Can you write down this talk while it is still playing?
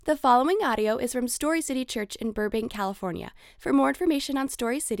The following audio is from Story City Church in Burbank, California. For more information on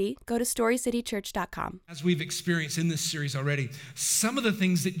Story City, go to storycitychurch.com. As we've experienced in this series already, some of the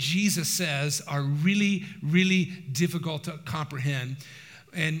things that Jesus says are really, really difficult to comprehend.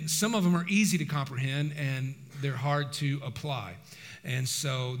 And some of them are easy to comprehend, and they're hard to apply. And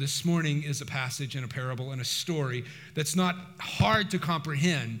so this morning is a passage and a parable and a story that's not hard to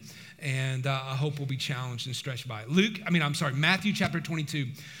comprehend, and I hope we'll be challenged and stretched by it. Matthew chapter 22,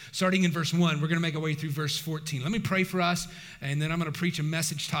 starting in verse 1. We're going to make our way through verse 14. Let me pray for us, and then I'm going to preach a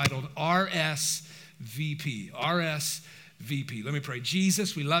message titled RSVP. RSVP. Let me pray.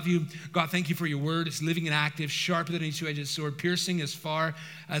 Jesus, we love you. God, thank you for your word. It's living and active, sharper than any two-edged sword, piercing as far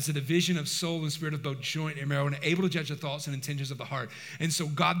as the division of soul and spirit of both joint and marrow, and able to judge the thoughts and intentions of the heart. And so,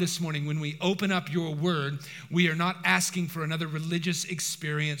 God, this morning, when we open up your word, we are not asking for another religious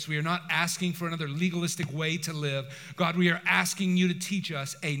experience. We are not asking for another legalistic way to live. God, we are asking you to teach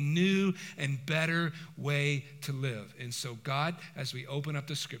us a new and better way to live. And so, God, as we open up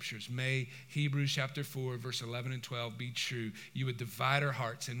the scriptures, may Hebrews chapter 4, verse 11 and 12 be true. You would divide our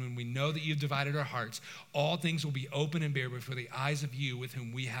hearts. And when we know that you've divided our hearts, all things will be open and bare before the eyes of you with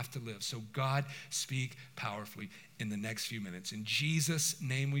whom we have to live. So God, speak powerfully in the next few minutes. In Jesus'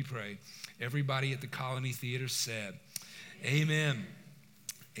 name we pray. Everybody at the Colony Theater said, amen.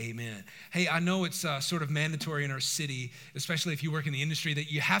 Amen. Hey, I know it's sort of mandatory in our city, especially if you work in the industry,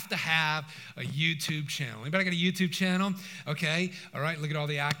 that you have to have a YouTube channel. Anybody got a YouTube channel? Okay. All right. Look at all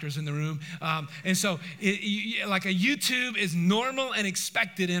the actors in the room. And so like a YouTube is normal and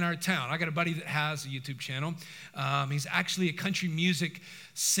expected in our town. I got a buddy that has a YouTube channel. He's actually a country music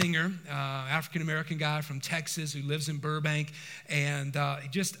singer, African-American guy from Texas who lives in Burbank, and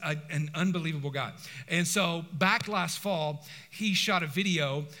just an unbelievable guy. And so back last fall, he shot a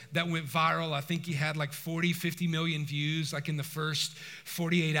video that went viral. I think he had like 40, 50 million views, like in the first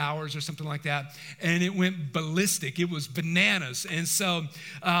 48 hours or something like that. And it went ballistic. It was bananas. And so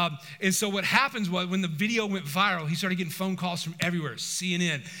what happens was when the video went viral, he started getting phone calls from everywhere,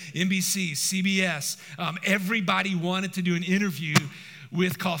 CNN, NBC, CBS. Everybody wanted to do an interview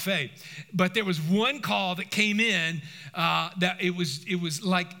with Coffee. But there was one call that came in that it was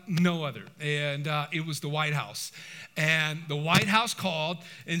like no other. And it was the White House. And the White House called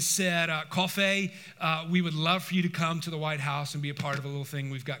and said, Coffee, we would love for you to come to the White House and be a part of a little thing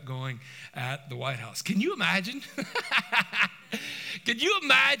we've got going at the White House. Can you imagine? Can you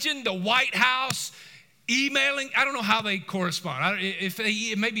imagine the White House emailing? I don't know how they correspond.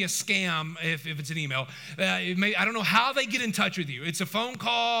 It may be a scam if it's an email. I don't know how they get in touch with you. It's a phone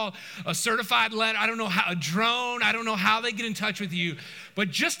call, a certified letter. I don't know how, a drone. I don't know how they get in touch with you. But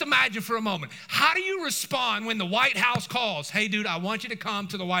just imagine for a moment, how do you respond when the White House calls? Hey, dude, I want you to come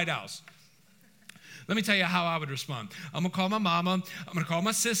to the White House. Let me tell you how I would respond. I'm going to call my mama. I'm going to call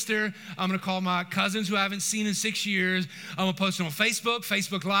my sister. I'm going to call my cousins who I haven't seen in 6 years. I'm going to post it on Facebook,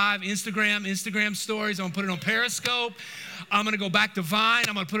 Facebook Live, Instagram stories. I'm going to put it on Periscope. I'm going to go back to Vine.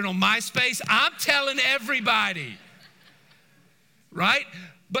 I'm going to put it on MySpace. I'm telling everybody, right?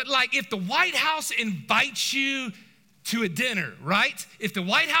 But like if the White House invites you to a dinner, right? If the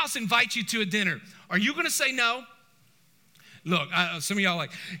White House invites you to a dinner, are you going to say no? Look, some of y'all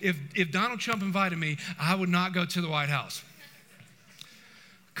like, if Donald Trump invited me, I would not go to the White House.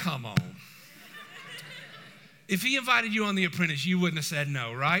 Come on. If he invited you on The Apprentice, you wouldn't have said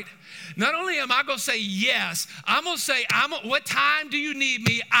no, right? Not only am I going to say yes, I'm going to say, what time do you need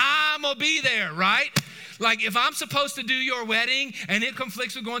me? I'm going to be there, right? Like if I'm supposed to do your wedding and it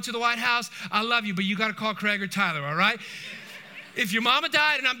conflicts with going to the White House, I love you, but you got to call Craig or Tyler, all right? If your mama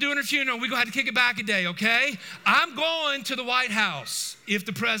died and I'm doing her funeral, we're going to have to kick it back a day, okay? I'm going to the White House if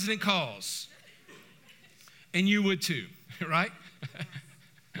the president calls. And you would too, right?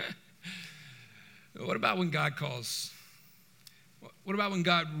 What about when God calls? What about when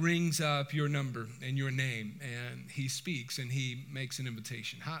God rings up your number and your name and he speaks and he makes an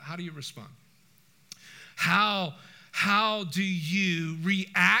invitation? How do you respond? How do you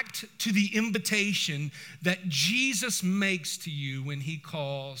react to the invitation that Jesus makes to you when he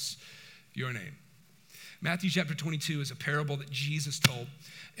calls your name? Matthew chapter 22 is a parable that Jesus told.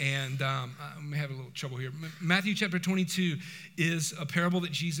 And I'm having a little trouble here. Matthew chapter 22 is a parable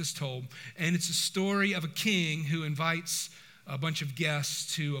that Jesus told. And it's a story of a king who invites a bunch of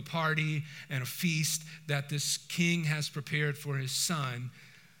guests to a party and a feast that this king has prepared for his son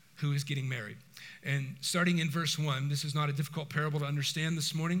who is getting married. And starting in verse 1, this is not a difficult parable to understand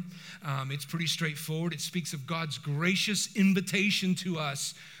this morning. It's pretty straightforward. It speaks of God's gracious invitation to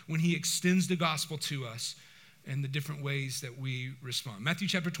us when he extends the gospel to us and the different ways that we respond. Matthew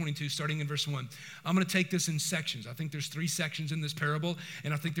chapter 22, starting in verse 1. I'm going to take this in sections. I think there's 3 sections in this parable,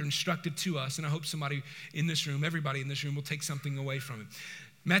 and I think they're instructed to us, and I hope somebody in this room, everybody in this room, will take something away from it.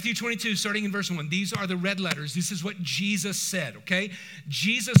 Matthew 22, starting in verse 1. These are the red letters. This is what Jesus said, okay?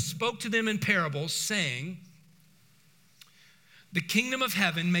 Jesus spoke to them in parables, saying, the kingdom of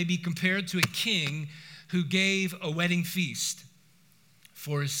heaven may be compared to a king who gave a wedding feast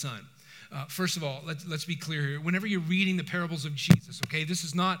for his son. First of all, let's be clear here. Whenever you're reading the parables of Jesus, okay, this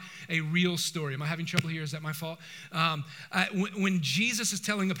is not a real story. Am I having trouble here? Is that my fault? When Jesus is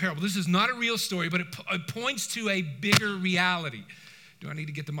telling a parable, this is not a real story, but it points to a bigger reality. Do I need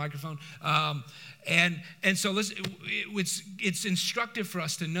to get the microphone? And so it's instructive for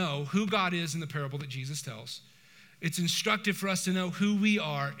us to know who God is in the parable that Jesus tells. It's instructive for us to know who we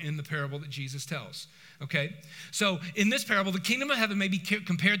are in the parable that Jesus tells. Okay? So in this parable, the kingdom of heaven may be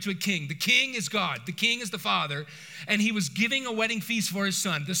compared to a king. The king is God. The king is the Father. And he was giving a wedding feast for his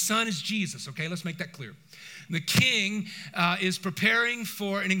son. The son is Jesus. Okay? Let's make that clear. The king is preparing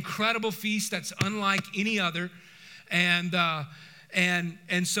for an incredible feast that's unlike any other. And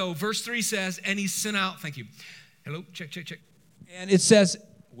so verse 3 says, and he sent out, thank you. Hello? Check. And it says,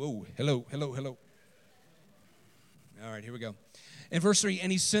 whoa, hello. All right, here we go. In verse 3,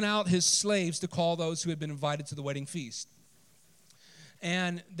 and he sent out his slaves to call those who had been invited to the wedding feast.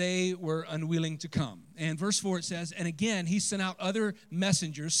 And they were unwilling to come. And verse 4, it says, and again, he sent out other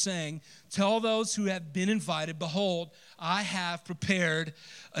messengers saying, tell those who have been invited, behold, I have prepared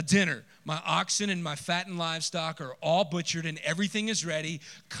a dinner. My oxen and my fattened livestock are all butchered and everything is ready.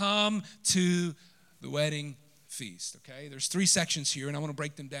 Come to the wedding feast, okay? There's 3 sections here, and I want to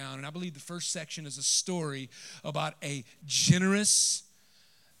break them down. And I believe the first section is a story about a generous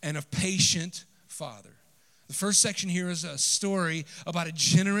and a patient father. The first section here is a story about a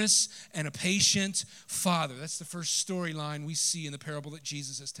generous and a patient father. That's the first storyline we see in the parable that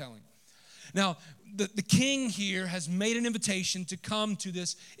Jesus is telling. Now, the king here has made an invitation to come to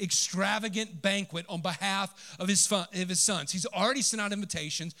this extravagant banquet on behalf of his sons. He's already sent out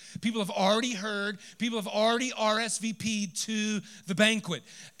invitations. People have already heard. People have already RSVP'd to the banquet.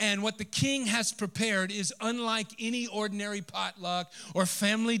 And what the king has prepared is unlike any ordinary potluck or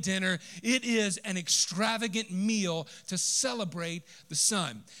family dinner. It is an extravagant meal to celebrate the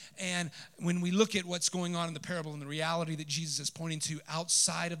son. And when we look at what's going on in the parable and the reality that Jesus is pointing to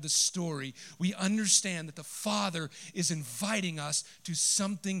outside of the story, we understand that the Father is inviting us to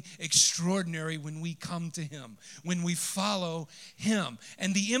something extraordinary when we come to Him, when we follow Him.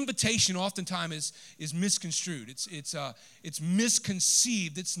 And the invitation oftentimes is misconstrued. It's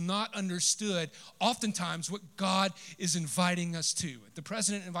misconceived. It's not understood. Oftentimes what God is inviting us to. The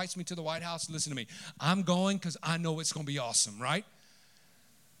president invites me to the White House. Listen to me. I'm going because I know it's going to be awesome, right?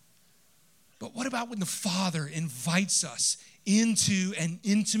 But what about when the Father invites us into an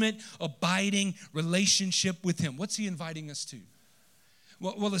intimate, abiding relationship with Him? What's He inviting us to?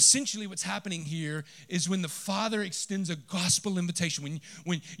 Well, essentially what's happening here is when the Father extends a gospel invitation,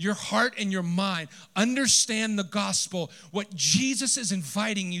 when your heart and your mind understand the gospel, what Jesus is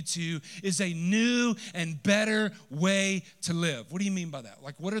inviting you to is a new and better way to live. What do you mean by that?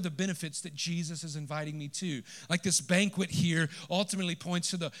 Like, what are the benefits that Jesus is inviting me to? Like this banquet here ultimately points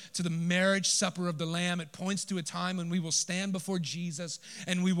to the marriage supper of the Lamb. It points to a time when we will stand before Jesus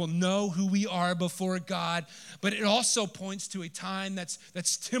and we will know who we are before God. But it also points to a time that's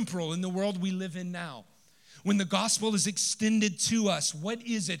temporal in the world we live in now. When the gospel is extended to us, what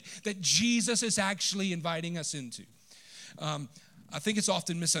is it that Jesus is actually inviting us into? I think it's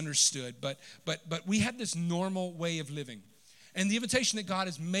often misunderstood, but we have this normal way of living. And the invitation that God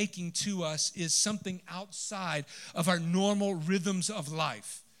is making to us is something outside of our normal rhythms of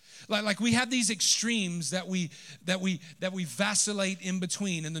life. Like we have these extremes that we vacillate in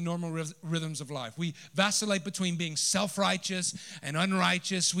between in the normal rhythms of life. We vacillate between being self-righteous and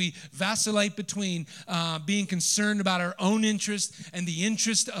unrighteous. We vacillate between being concerned about our own interest and the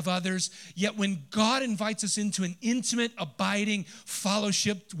interest of others. Yet when God invites us into an intimate, abiding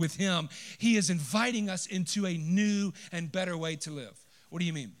fellowship with Him, He is inviting us into a new and better way to live. What do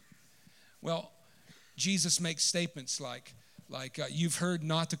you mean? Well, Jesus makes statements like you've heard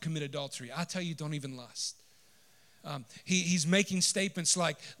not to commit adultery. I tell you, don't even lust. He's making statements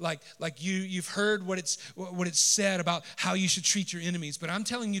like you've heard what it's said about how you should treat your enemies, but I'm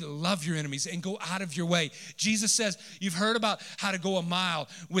telling you to love your enemies and go out of your way. Jesus says you've heard about how to go a mile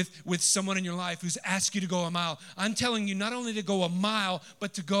with someone in your life who's asked you to go a mile. I'm telling you not only to go a mile,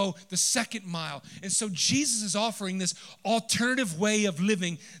 but to go the second mile. And so Jesus is offering this alternative way of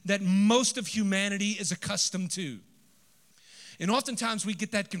living that most of humanity is accustomed to. And oftentimes we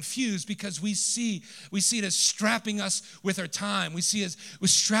get that confused because we see it as strapping us with our time. We see it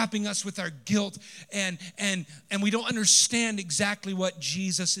as strapping us with our guilt, and we don't understand exactly what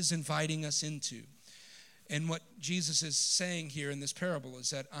Jesus is inviting us into. And what Jesus is saying here in this parable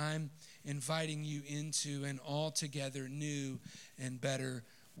is that I'm inviting you into an altogether new and better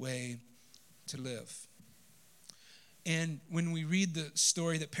way to live. And when we read the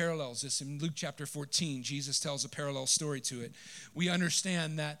story that parallels this in Luke chapter 14, Jesus tells a parallel story to it. We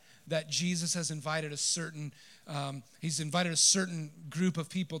understand that Jesus has invited a certain group of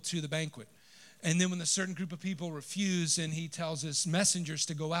people to the banquet. And then when the certain group of people refuse, and he tells his messengers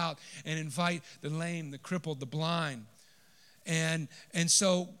to go out and invite the lame, the crippled, the blind. And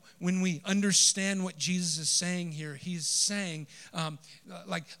so when we understand what Jesus is saying here, he's saying,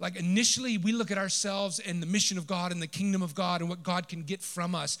 like initially we look at ourselves and the mission of God and the kingdom of God and what God can get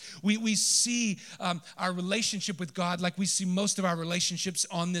from us. We see our relationship with God like we see most of our relationships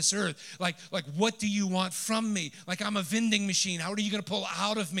on this earth. Like what do you want from me? Like I'm a vending machine. How are you going to pull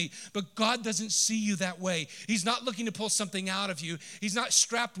out of me? But God doesn't see you that way. He's not looking to pull something out of you. He's not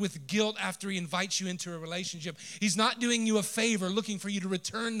strapped with guilt after he invites you into a relationship. He's not doing you a favor, looking for you to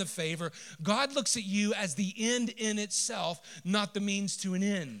return the favor. God looks at you as the end in itself, not the means to an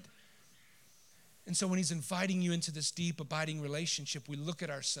end. And so when he's inviting you into this deep, abiding relationship, we look at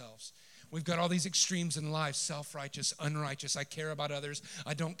ourselves. We've got all these extremes in life, self-righteous, unrighteous. I care about others.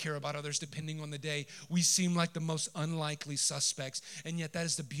 I don't care about others depending on the day. We seem like the most unlikely suspects, and yet that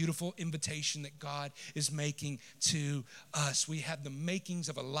is the beautiful invitation that God is making to us. We have the makings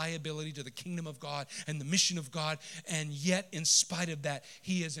of a liability to the kingdom of God and the mission of God, and yet in spite of that,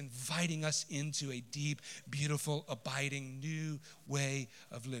 he is inviting us into a deep, beautiful, abiding, new way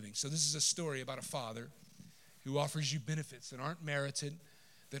of living. So this is a story about a father who offers you benefits that aren't merited,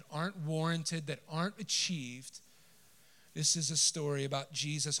 that aren't warranted, that aren't achieved. This is a story about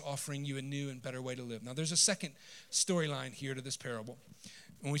Jesus offering you a new and better way to live. Now, there's a second storyline here to this parable.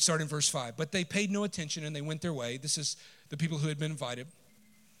 When we start in verse 5, but they paid no attention and they went their way. This is the people who had been invited.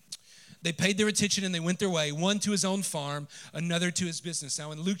 They paid their attention and they went their way, one to his own farm, another to his business.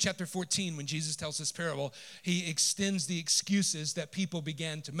 Now, in Luke chapter 14, when Jesus tells this parable, he extends the excuses that people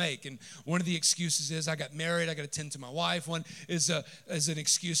began to make. And one of the excuses is, I got married, I got to tend to my wife. One is an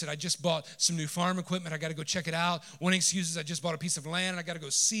excuse that I just bought some new farm equipment, I got to go check it out. One excuse is I just bought a piece of land, I got to go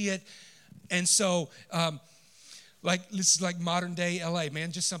see it. And so, this is like modern day LA,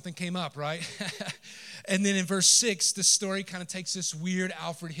 man, just something came up, right? And then in verse 6, the story kind of takes this weird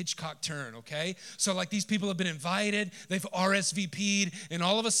Alfred Hitchcock turn, okay? So like these people have been invited, they've RSVP'd, and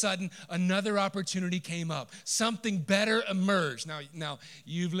all of a sudden, another opportunity came up. Something better emerged. Now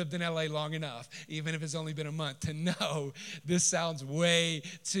you've lived in LA long enough, even if it's only been a month, to know this sounds way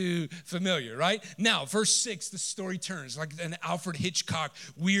too familiar, right? Now, verse 6, the story turns, like an Alfred Hitchcock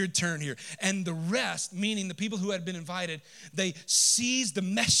weird turn here. And the rest, meaning the people who had been invited, they seized the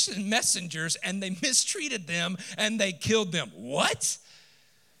messengers and they mistreated them and they killed them. What?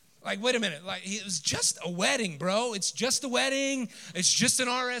 Like, wait a minute. Like, it was just a wedding, bro. It's just a wedding. It's just an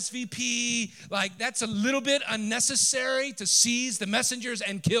RSVP. Like, that's a little bit unnecessary to seize the messengers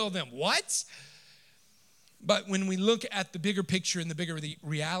and kill them. What? But when we look at the bigger picture and the bigger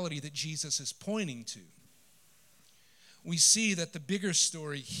reality that Jesus is pointing to, we see that the bigger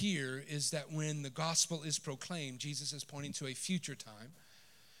story here is that when the gospel is proclaimed, Jesus is pointing to a future time,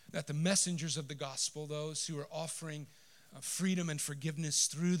 that the messengers of the gospel, those who are offering freedom and forgiveness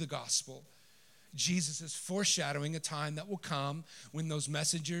through the gospel, Jesus is foreshadowing a time that will come when those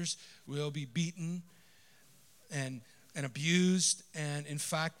messengers will be beaten and abused. And in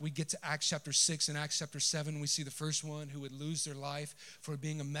fact, we get to Acts chapter 6 and Acts chapter 7, we see the first one who would lose their life for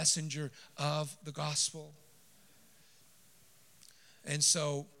being a messenger of the gospel. And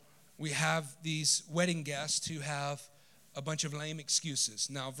so we have these wedding guests who have a bunch of lame excuses.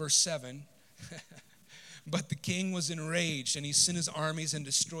 Now, verse 7, but the king was enraged, and he sent his armies and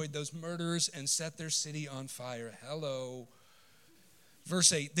destroyed those murderers and set their city on fire. Hello.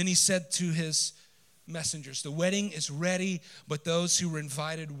 Verse 8, then he said to his messengers, the wedding is ready, but those who were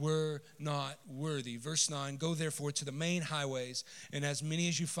invited were not worthy. Verse 9, go therefore to the main highways, and as many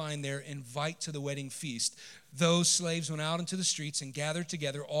as you find there, invite to the wedding feast. Those slaves went out into the streets and gathered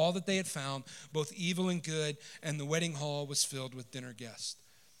together all that they had found, both evil and good, and the wedding hall was filled with dinner guests.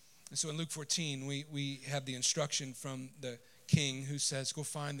 And so in Luke 14, we have the instruction from the king who says, go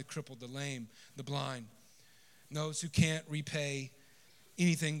find the crippled, the lame, the blind, those who can't repay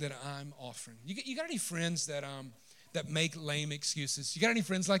anything that I'm offering. You got any friends that that make lame excuses? You got any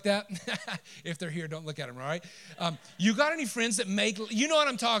friends like that? If they're here, don't look at them, all right? You got any friends that you know what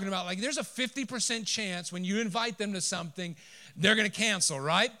I'm talking about? Like there's a 50% chance when you invite them to something, they're going to cancel,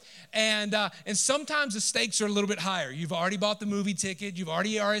 right? And sometimes the stakes are a little bit higher. You've already bought the movie ticket. You've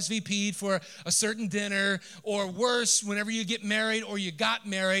already RSVP'd for a certain dinner. Or worse, whenever you get married or you got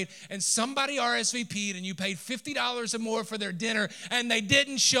married and somebody RSVP'd and you paid $50 or more for their dinner and they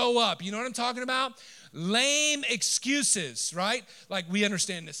didn't show up. You know what I'm talking about? Lame excuses, right? Like we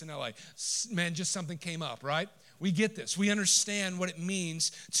understand this in LA. Man, just something came up, right? We get this. We understand what it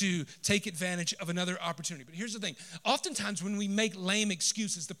means to take advantage of another opportunity. But here's the thing. Oftentimes when we make lame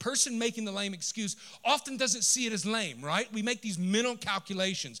excuses, the person making the lame excuse often doesn't see it as lame, right? We make these mental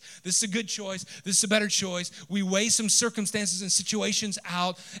calculations. This is a good choice. This is a better choice. We weigh some circumstances and situations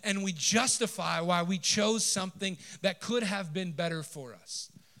out, and we justify why we chose something that could have been better for us.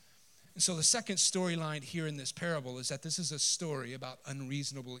 And so the second storyline here in this parable is that this is a story about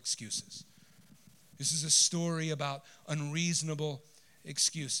unreasonable excuses. This is a story about unreasonable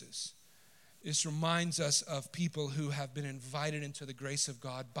excuses. This reminds us of people who have been invited into the grace of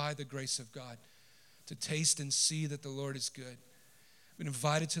God, by the grace of God, to taste and see that the Lord is good. Been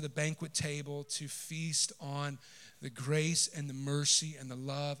invited to the banquet table to feast on the grace and the mercy and the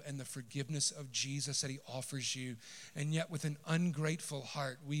love and the forgiveness of Jesus that he offers you. And yet with an ungrateful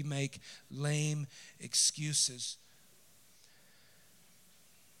heart, we make lame excuses.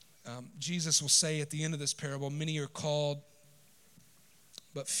 Jesus will say at the end of this parable, many are called,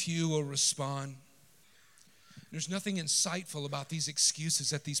 but few will respond. There's nothing insightful about these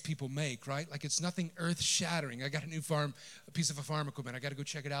excuses that these people make, right? Like it's nothing earth-shattering. I got a piece of farm equipment. I got to go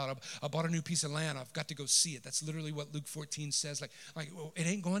check it out. I bought a new piece of land. I've got to go see it. That's literally what Luke 14 says. Like well, it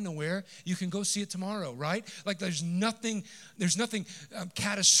ain't going nowhere. You can go see it tomorrow, right? Like there's nothing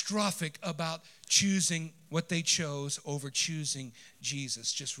catastrophic about choosing what they chose over choosing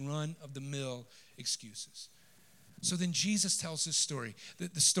Jesus. Just run-of-the-mill excuses. So then Jesus tells this story.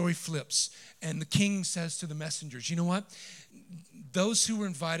 The story flips, and the king says to the messengers, you know what? Those who were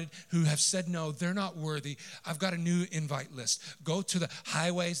invited, who have said no, they're not worthy. I've got a new invite list. Go to the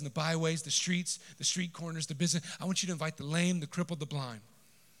highways and the byways, the streets, the street corners, the business. I want you to invite the lame, the crippled, the blind.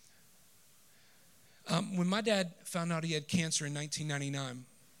 When my dad found out he had cancer in 1999,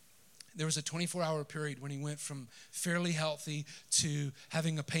 there was a 24-hour period when he went from fairly healthy to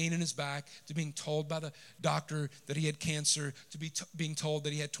having a pain in his back, to being told by the doctor that he had cancer, to being told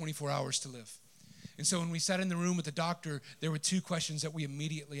that he had 24 hours to live. And so when we sat in the room with the doctor, there were two questions that we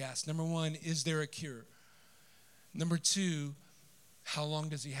immediately asked. Number one, is there a cure? Number two, how long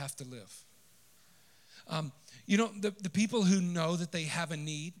does he have to live? The people who know that they have a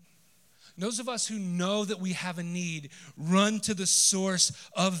need, those of us who know that we have a need run to the source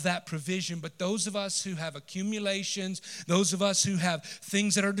of that provision. But those of us who have accumulations, those of us who have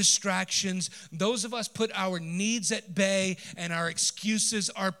things that are distractions, those of us put our needs at bay and our excuses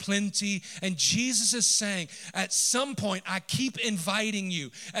are plenty. And Jesus is saying, at some point, I keep inviting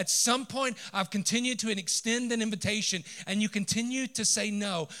you. At some point, I've continued to extend an invitation and you continue to say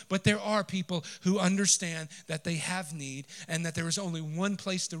no. But there are people who understand that they have need and that there is only one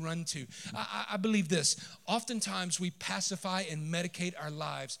place to run to. I believe this. Oftentimes we pacify and medicate our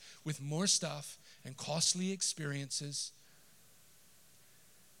lives with more stuff and costly experiences.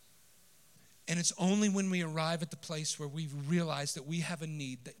 And it's only when we arrive at the place where we realize that we have a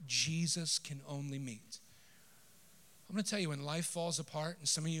need that Jesus can only meet. I'm going to tell you, when life falls apart, and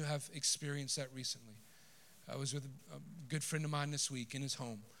some of you have experienced that recently. I was with a good friend of mine this week in his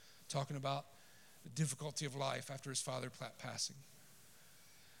home talking about the difficulty of life after his father passing.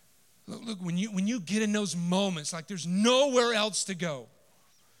 Look, when you get in those moments, like there's nowhere else to go.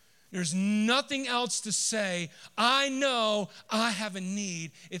 There's nothing else to say. I know I have a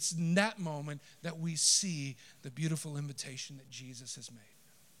need. It's in that moment that we see the beautiful invitation that Jesus has made.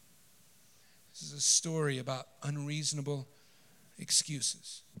 This is a story about unreasonable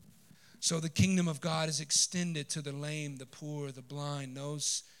excuses. So the kingdom of God is extended to the lame, the poor, the blind,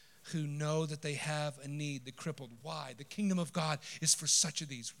 those who know that they have a need, the crippled. Why? The kingdom of God is for such of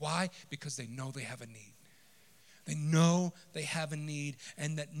these. Why? Because they know they have a need. They know they have a need,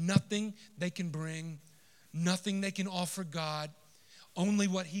 and that nothing they can bring, nothing they can offer God, only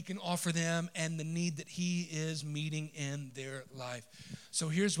what he can offer them and the need that he is meeting in their life. So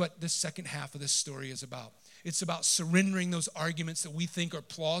here's what this second half of this story is about. It's about surrendering those arguments that we think are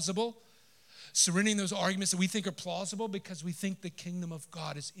plausible. Surrendering those arguments that we think are plausible because we think the kingdom of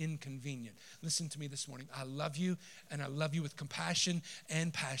God is inconvenient. Listen to me this morning. I love you, and I love you with compassion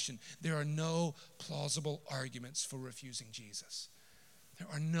and passion. There are no plausible arguments for refusing Jesus.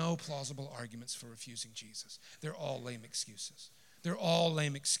 There are no plausible arguments for refusing Jesus. They're all lame excuses. They're all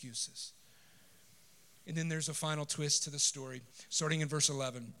lame excuses. And then there's a final twist to the story, starting in verse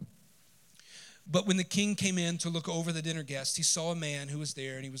 11. But when the king came in to look over the dinner guests, he saw a man who was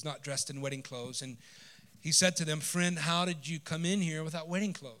there, and he was not dressed in wedding clothes. And he said to them, "Friend, how did you come in here without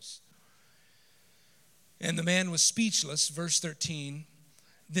wedding clothes?" And the man was speechless. Verse 13.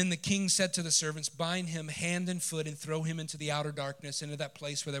 Then the king said to the servants, "Bind him hand and foot and throw him into the outer darkness, into that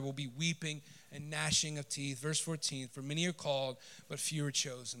place where there will be weeping and gnashing of teeth." Verse 14, "For many are called, but few are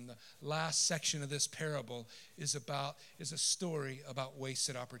chosen." The last section of this parable is a story about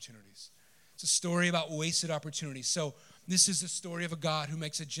wasted opportunities. It's a story about wasted opportunities. So this is the story of a God who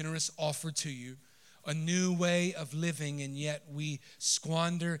makes a generous offer to you, a new way of living, and yet we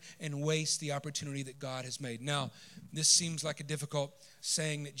squander and waste the opportunity that God has made. Now, this seems like a difficult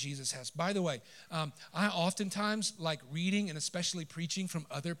saying that Jesus has. By the way, I oftentimes like reading and especially preaching from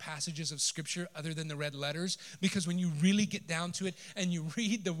other passages of Scripture other than the red letters, because when you really get down to it and you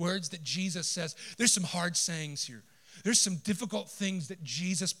read the words that Jesus says, there's some hard sayings here. There's some difficult things that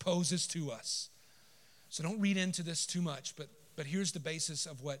Jesus poses to us. So don't read into this too much, but here's the basis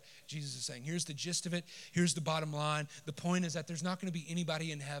of what Jesus is saying. Here's the gist of it. Here's the bottom line. The point is that there's not going to be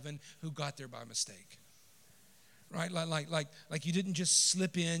anybody in heaven who got there by mistake. Right? Like you didn't just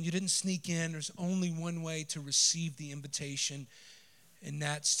slip in. You didn't sneak in. There's only one way to receive the invitation, and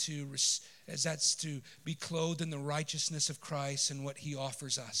that's to be clothed in the righteousness of Christ and what he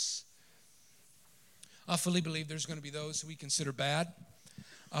offers us. I fully believe there's going to be those who we consider bad.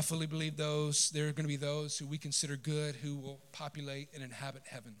 I fully believe there are going to be those who we consider good who will populate and inhabit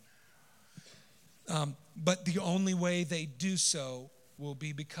heaven. But the only way they do so will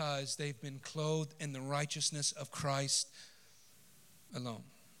be because they've been clothed in the righteousness of Christ alone.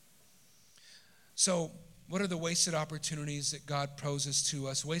 So, what are the wasted opportunities that God poses to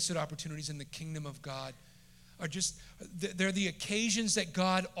us? Wasted opportunities in the kingdom of God are they're the occasions that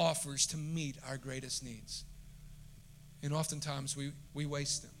God offers to meet our greatest needs. And oftentimes we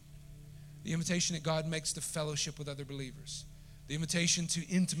waste them. The invitation that God makes to fellowship with other believers. The invitation to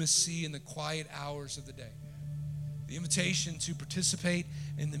intimacy in the quiet hours of the day. The invitation to participate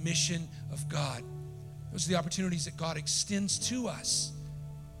in the mission of God. Those are the opportunities that God extends to us.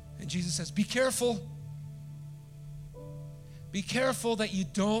 And Jesus says, be careful. Be careful that you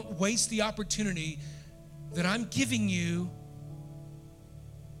don't waste the opportunity that I'm giving you.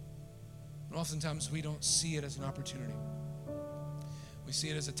 And oftentimes we don't see it as an opportunity. We see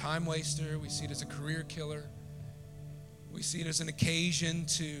it as a time waster. We see it as a career killer. We see it as an occasion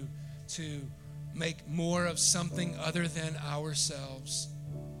to make more of something other than ourselves.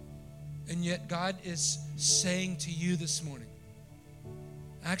 And yet God is saying to you this morning,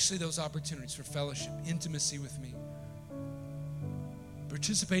 actually those opportunities for fellowship, intimacy with me,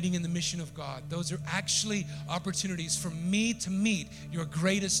 participating in the mission of God, those are actually opportunities for me to meet your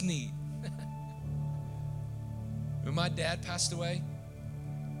greatest need. When my dad passed away,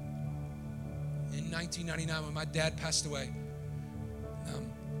 in 1999, when my dad passed away,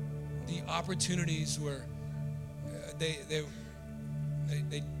 the opportunities were, they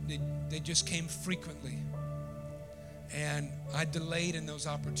just came frequently. And I delayed in those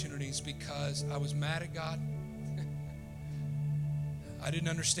opportunities because I was mad at God. I didn't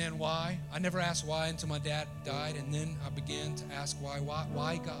understand why. I never asked why until my dad died, and then I began to ask why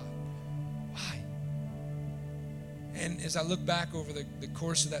God? Why? And as I look back over the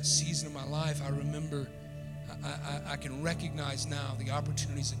course of that season of my life, I remember, I can recognize now the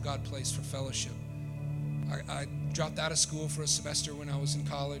opportunities that God placed for fellowship. I dropped out of school for a semester when I was in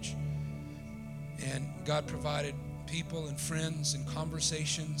college, and God provided people and friends and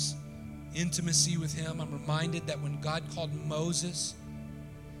conversations, intimacy with Him. I'm reminded that when God called Moses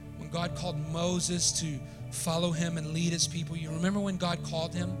to follow Him and lead His people, you remember when God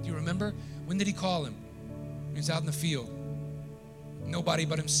called him? Do you remember? When did He call him? He was out in the field. Nobody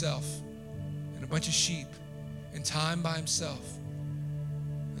but himself and a bunch of sheep and time by himself.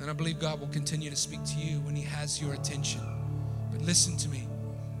 And I believe God will continue to speak to you when He has your attention. But listen to me.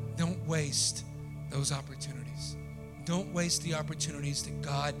 Don't waste those opportunities. Don't waste the opportunities that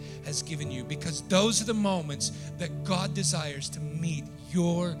God has given you, because those are the moments that God desires to meet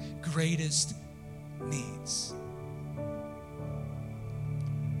your greatest needs.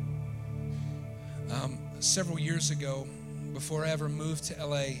 Several years ago, before I ever moved to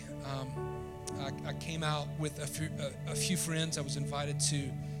LA, I came out with a few friends. I was invited to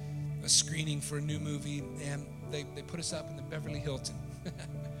a screening for a new movie, and they put us up in the Beverly Hilton.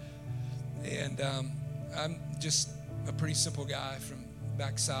 And I'm just a pretty simple guy from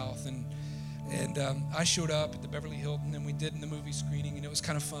back south, and And I showed up at the Beverly Hilton, and we did in the movie screening, and it was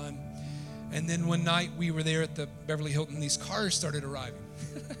kind of fun. And then one night we were there at the Beverly Hilton, these cars started arriving.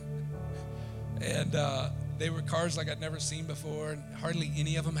 And they were cars like I'd never seen before, and hardly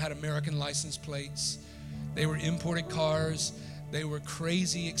any of them had American license plates. They were imported cars. They were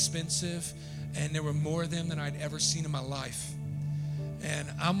crazy expensive, and there were more of them than I'd ever seen in my life. And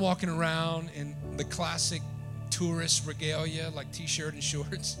I'm walking around in the classic tourist regalia, like t-shirt and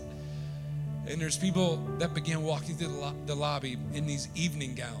shorts. And there's people that begin walking through the lobby in these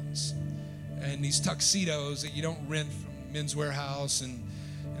evening gowns and these tuxedos that you don't rent from Men's Warehouse. And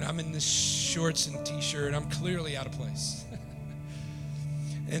I'm in this shorts and t-shirt. I'm clearly out of place.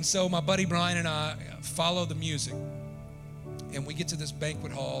 And so my buddy Brian and I follow the music. And we get to this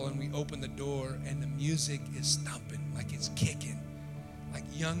banquet hall, and we open the door, and the music is thumping, like it's kicking. Like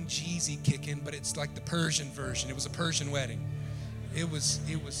Young Jeezy kicking, but it's like the Persian version. It was a Persian wedding. It was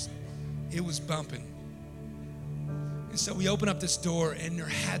bumping. And so we open up this door, and there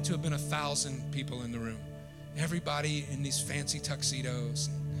had to have been 1,000 people in the room. Everybody in these fancy tuxedos,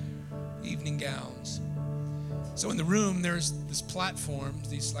 and evening gowns. So in the room, there's this platform,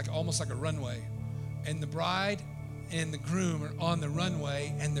 these almost like a runway, and the bride and the groom are on the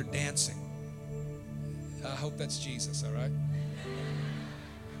runway, and they're dancing. I hope that's Jesus, all right?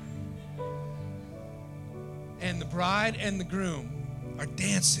 And the bride and the groom are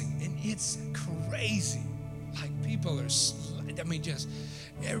dancing, and it's crazy. Like people are, just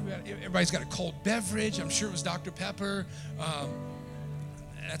everybody's got a cold beverage. I'm sure it was Dr. Pepper.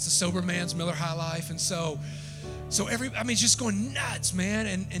 That's a sober man's Miller High Life. And so it's just going nuts,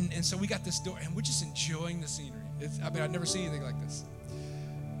 man. And so we got this door, and we're just enjoying the scenery. I've never seen anything like this.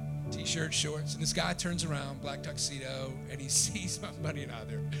 T-shirt, shorts, and this guy turns around, black tuxedo, and he sees my buddy and I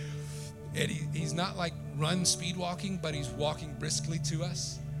there. And he's not like speed walking, but he's walking briskly to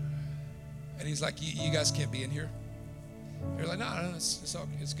us. And he's like, you guys can't be in here. And we're like, no,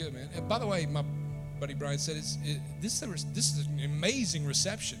 it's good, man. And by the way, my buddy Brian said, this is an amazing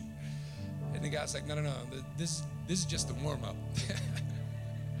reception. And the guy's like, no, this is just the warm-up.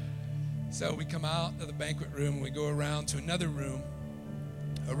 So we come out of the banquet room, and we go around to another room,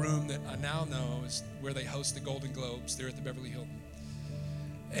 a room that I now know is where they host the Golden Globes. They're at the Beverly Hilton.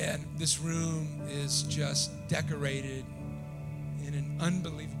 And this room is just decorated in an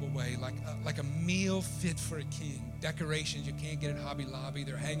unbelievable way, like a meal fit for a king. Decorations you can't get at Hobby Lobby.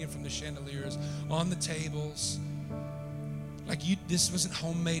 They're hanging from the chandeliers on the tables. This wasn't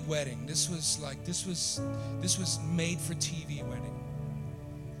homemade wedding. This was made for TV wedding.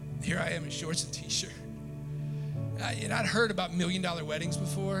 Here I am in shorts and t-shirt. And I'd heard about $1 million weddings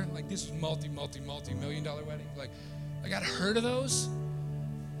before. Like this was multi-million-dollar wedding. Like I'd heard of those.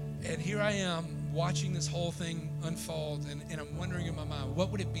 And here I am watching this whole thing unfold, and I'm wondering in my mind, what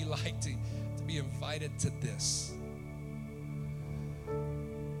would it be like to be invited to this?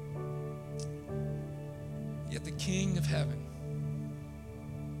 Yet the King of Heaven,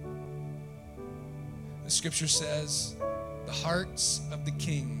 the scripture says, the hearts of the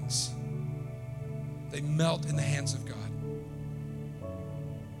kings, they melt in the hands of God.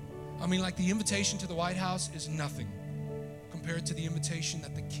 Like the invitation to the White House is nothing compared to the invitation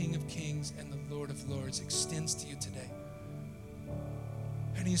that the King of Kings and the Lord of Lords extends to you today.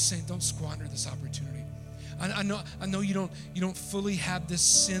 And he's saying, don't squander this opportunity. I know you don't fully have this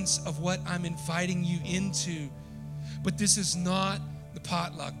sense of what I'm inviting you into, but this is not the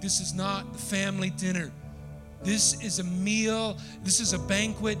potluck. This is not the family dinner. This is a meal. This is a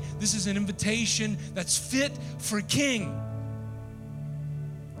banquet. This is an invitation that's fit for a king.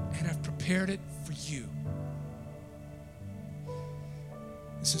 And I've prepared it for you.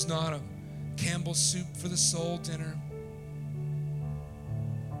 This is not a Campbell's soup for the soul dinner.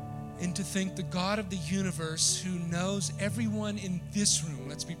 And to think the God of the universe, who knows everyone in this room,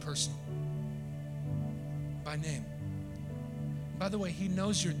 let's be personal, by name. By the way, he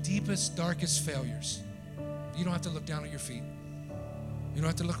knows your deepest, darkest failures. You don't have to look down at your feet. You don't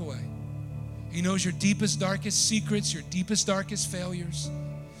have to look away. He knows your deepest, darkest secrets, your deepest, darkest failures.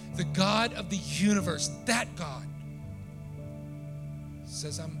 The God of the universe, that God,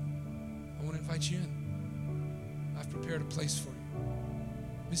 says, I want to invite you in. I've prepared a place for you.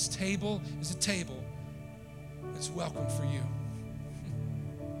 This table is a table that's welcome for you.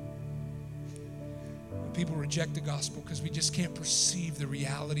 People reject the gospel because we just can't perceive the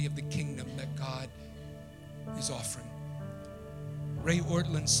reality of the kingdom that God is offering. Ray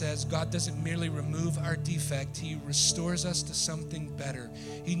Ortlund says, God doesn't merely remove our defect, he restores us to something better.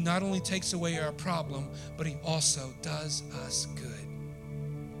 He not only takes away our problem, but he also does us good.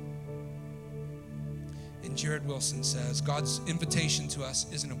 And Jared Wilson says, God's invitation to us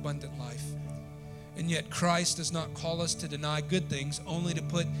is an abundant life. And yet Christ does not call us to deny good things, only to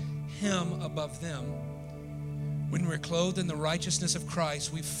put him above them. When we're clothed in the righteousness of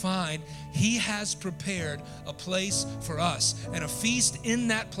Christ, we find he has prepared a place for us and a feast in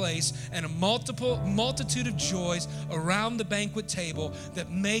that place and a multitude of joys around the banquet table that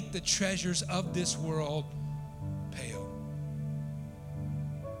make the treasures of this world pale.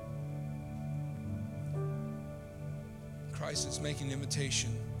 Christ is making an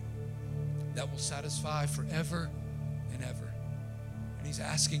invitation that will satisfy forever and ever. And he's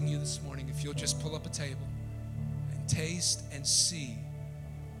asking you this morning if you'll just pull up a table and taste and see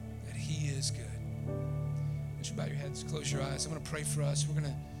that he is good. Would you bow your heads, close your eyes? I'm going to pray for us. We're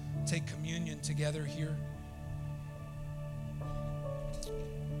going to take communion together here.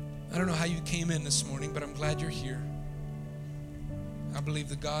 I don't know how you came in this morning, but I'm glad you're here. I believe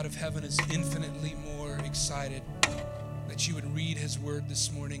the God of heaven is infinitely more excited that you would read his word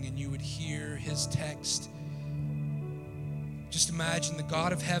this morning and you would hear his text. Just imagine the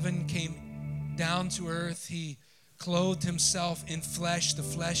God of heaven came down to earth. He clothed himself in flesh, the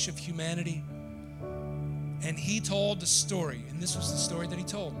flesh of humanity. And he told the story, and this was the story that he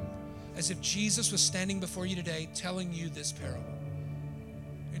told, as if Jesus was standing before you today telling you this parable.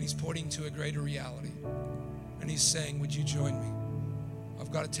 And he's pointing to a greater reality. And he's saying, would you join me?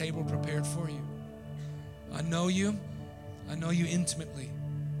 I've got a table prepared for you. I know you intimately.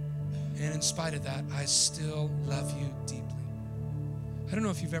 And in spite of that, I still love you deeply. I don't know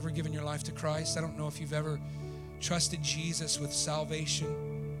if you've ever given your life to Christ. I don't know if you've ever trusted Jesus with salvation.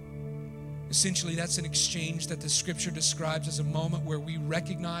 Essentially, that's an exchange that the scripture describes as a moment where we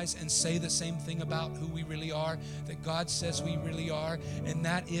recognize and say the same thing about who we really are, that God says we really are, and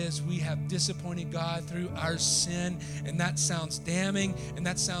that is we have disappointed God through our sin. And that sounds damning and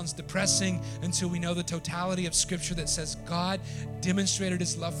that sounds depressing until we know the totality of scripture that says God demonstrated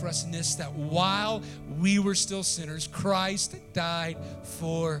his love for us in this, that while we were still sinners, Christ died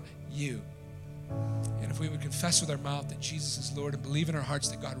for you. And if we would confess with our mouth that Jesus is Lord and believe in our hearts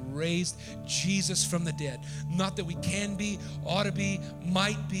that God raised Jesus from the dead, not that we can be, ought to be,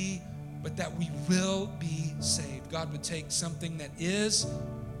 might be, but that we will be saved. God would take something that is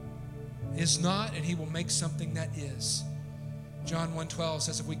not, and he will make something that is. John 1:12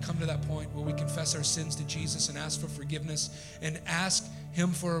 says if we come to that point where we confess our sins to Jesus and ask for forgiveness and ask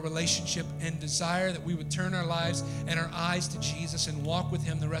him for a relationship and desire that we would turn our lives and our eyes to Jesus and walk with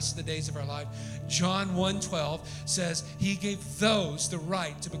him the rest of the days of our life, John 1:12 says he gave those the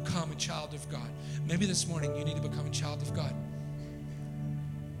right to become a child of God. Maybe this morning you need to become a child of God.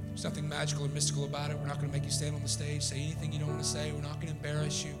 There's nothing magical or mystical about it. We're not going to make you stand on the stage, say anything you don't want to say. We're not going to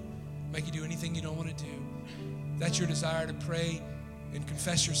embarrass you, make you do anything you don't want to do. That's your desire to pray and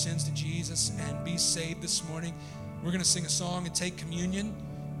confess your sins to Jesus and be saved this morning. We're going to sing a song and take communion.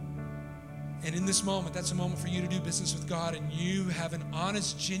 And in this moment, that's a moment for you to do business with God, and you have an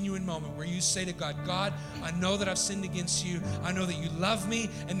honest, genuine moment where you say to God, God, I know that I've sinned against you. I know that you love me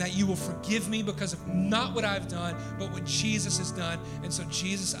and that you will forgive me because of not what I've done, but what Jesus has done. And so,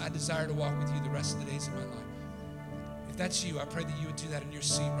 Jesus, I desire to walk with you the rest of the days of my life. If that's you, I pray that you would do that in your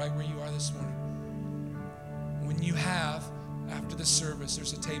seat right where you are this morning. When you have, after the service,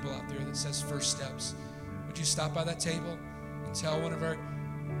 there's a table out there that says First Steps. Would you stop by that table and tell one of our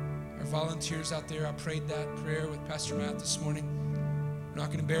volunteers out there, I prayed that prayer with Pastor Matt this morning. We're not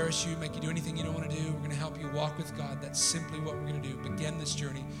going to embarrass you, make you do anything you don't want to do. We're going to help you walk with God. That's simply what we're going to do. Begin this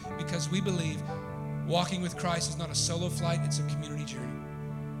journey because we believe walking with Christ is not a solo flight, it's a community journey.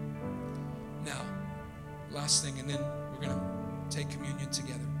 Now, last thing, and then we're going to take communion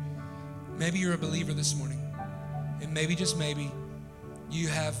together. Maybe you're a believer this morning. And maybe, just maybe, you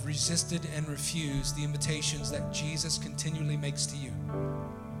have resisted and refused the invitations that Jesus continually makes to you.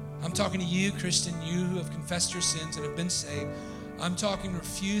 I'm talking to you, Christian, you who have confessed your sins and have been saved. I'm talking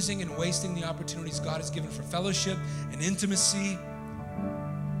refusing and wasting the opportunities God has given for fellowship and intimacy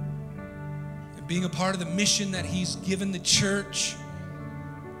and being a part of the mission that he's given the church.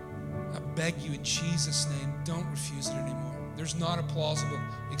 I beg you in Jesus' name, don't refuse it anymore. There's not a plausible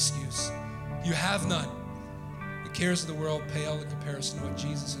excuse. You have none. The cares of the world pale in comparison to what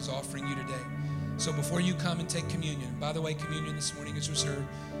Jesus is offering you today. So before you come and take communion, by the way, communion this morning is reserved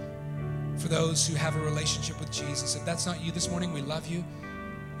for those who have a relationship with Jesus. If that's not you this morning, we love you.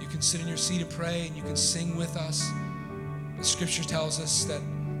 You can sit in your seat and pray, and you can sing with us. The scripture tells us that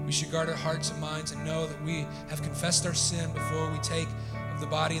we should guard our hearts and minds and know that we have confessed our sin before we take of the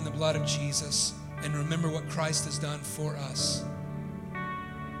body and the blood of Jesus and remember what Christ has done for us.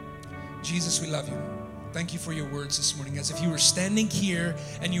 Jesus, we love you. Thank you for your words this morning. As if you were standing here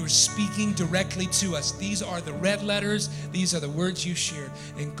and you were speaking directly to us. These are the red letters. These are the words you shared.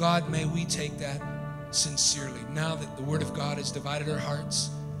 And God, may we take that sincerely. Now that the word of God has divided our hearts,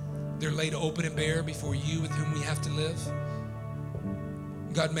 they're laid open and bare before you with whom we have to live.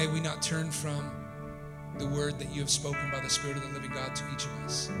 God, may we not turn from the word that you have spoken by the Spirit of the living God to each of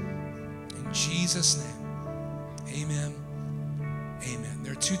us. In Jesus' name, amen, amen.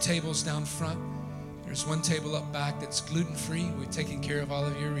 There are 2 tables down front. There's 1 table up back that's gluten-free. We've taken care of all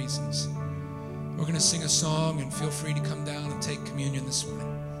of your reasons. We're going to sing a song, and feel free to come down and take communion this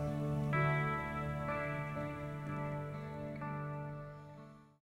morning.